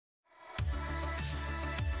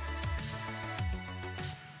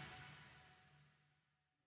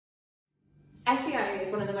SEO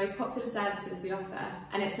is one of the most popular services we offer,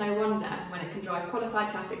 and it's no wonder when it can drive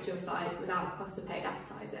qualified traffic to your site without the cost of paid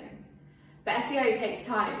advertising. But SEO takes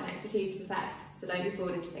time and expertise to perfect, so don't be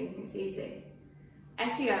fooled into thinking it's easy.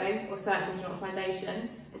 SEO, or search engine optimisation,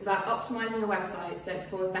 is about optimising a website so it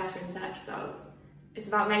performs better in search results. It's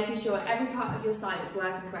about making sure every part of your site is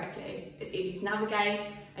working correctly, it's easy to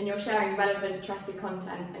navigate, and you're sharing relevant, trusted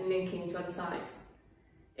content and linking to other sites.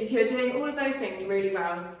 If you're doing all of those things really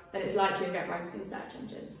well, then it's likely you'll get ranked in search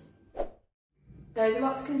engines. There is a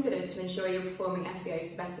lot to consider to ensure you're performing SEO to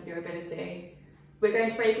the best of your ability. We're going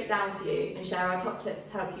to break it down for you and share our top tips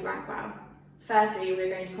to help you rank well. Firstly, we're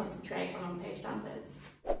going to concentrate on on-page standards.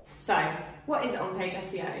 So, what is on-page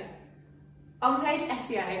SEO? On-page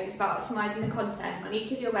SEO is about optimising the content on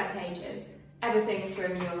each of your web pages, everything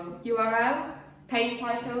from your URL, page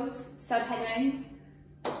titles, subheadings,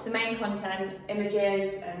 the main content,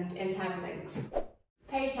 images and internal links.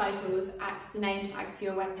 Page titles act as a name tag for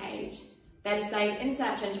your web page. They're displayed in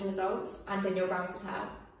search engine results and in your browser tab.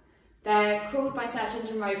 They're crawled by search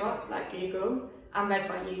engine robots like Google and read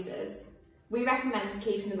by users. We recommend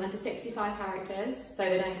keeping them under 65 characters so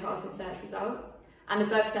they don't cut off in search results, and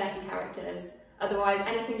above 30 characters. Otherwise,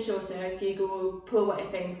 anything shorter, Google will pull what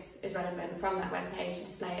it thinks is relevant from that web page and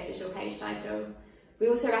display it as your page title. We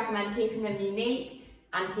also recommend keeping them unique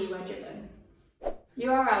and keyword driven.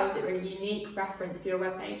 URLs are a unique reference for your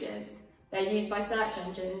web pages. They're used by search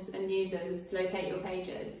engines and users to locate your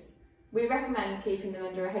pages. We recommend keeping them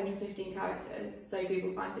under 115 characters so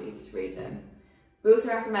Google finds it easy to read them. We also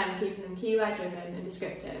recommend keeping them keyword driven and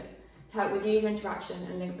descriptive to help with user interaction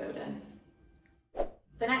and link building.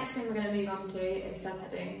 The next thing we're going to move on to is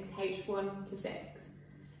subheadings H1 to 6.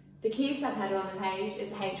 The key subheader on the page is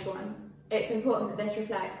the H1. It's important that this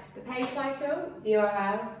reflects the page title, the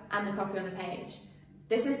URL and the copy on the page.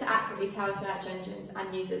 This is to accurately tell search engines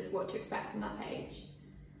and users what to expect from that page.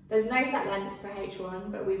 There's no set length for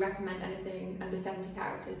H1, but we recommend anything under 70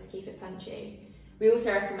 characters to keep it punchy. We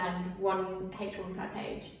also recommend one H1 per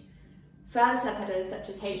page. Further subheaders such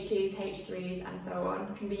as H2s, H3s and so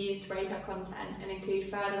on can be used to break up content and include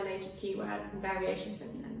further related keywords and variation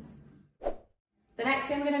synonyms. The next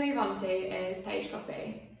thing we're going to move on to is page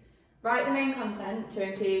copy. Write the main content to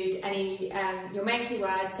include any your main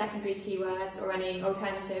keywords, secondary keywords or any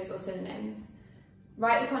alternatives or synonyms.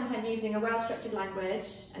 Write the content using a well-structured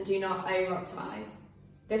language and do not over-optimise.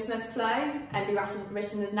 This must flow and be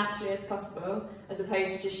written as naturally as possible, as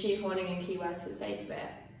opposed to just shoehorning in keywords for the sake of it.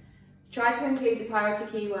 Try to include the priority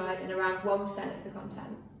keyword in around 1% of the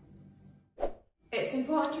content. It's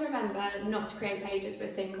important to remember not to create pages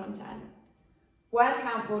with thin content. Word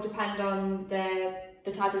count will depend on the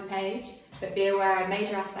type of page, but be aware a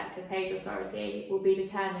major aspect of page authority will be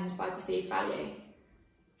determined by perceived value.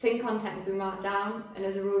 Thin content will be marked down, and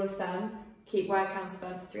as a rule of thumb, keep word counts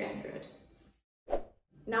above 300.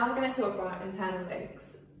 Now we're going to talk about internal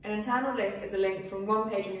links. An internal link is a link from one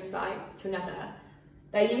page on your site to another.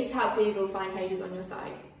 They're used to help Google find pages on your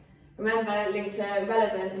site. Remember, link to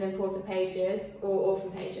relevant and important pages or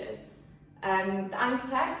orphan pages. The anchor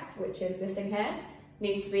text, which is this thing here,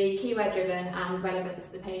 needs to be keyword driven and relevant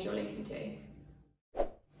to the page you're linking to.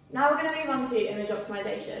 Now we're going to move on to image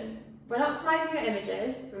optimisation. When optimising your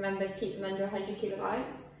images, remember to keep them under 100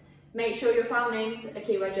 kilobytes. Make sure your file names are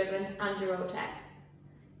keyword driven and your alt text.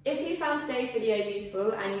 If you found today's video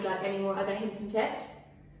useful and you'd like any more other hints and tips,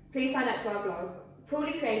 please sign up to our blog,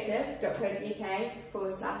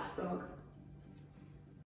 pauleycreative.co.uk/blog.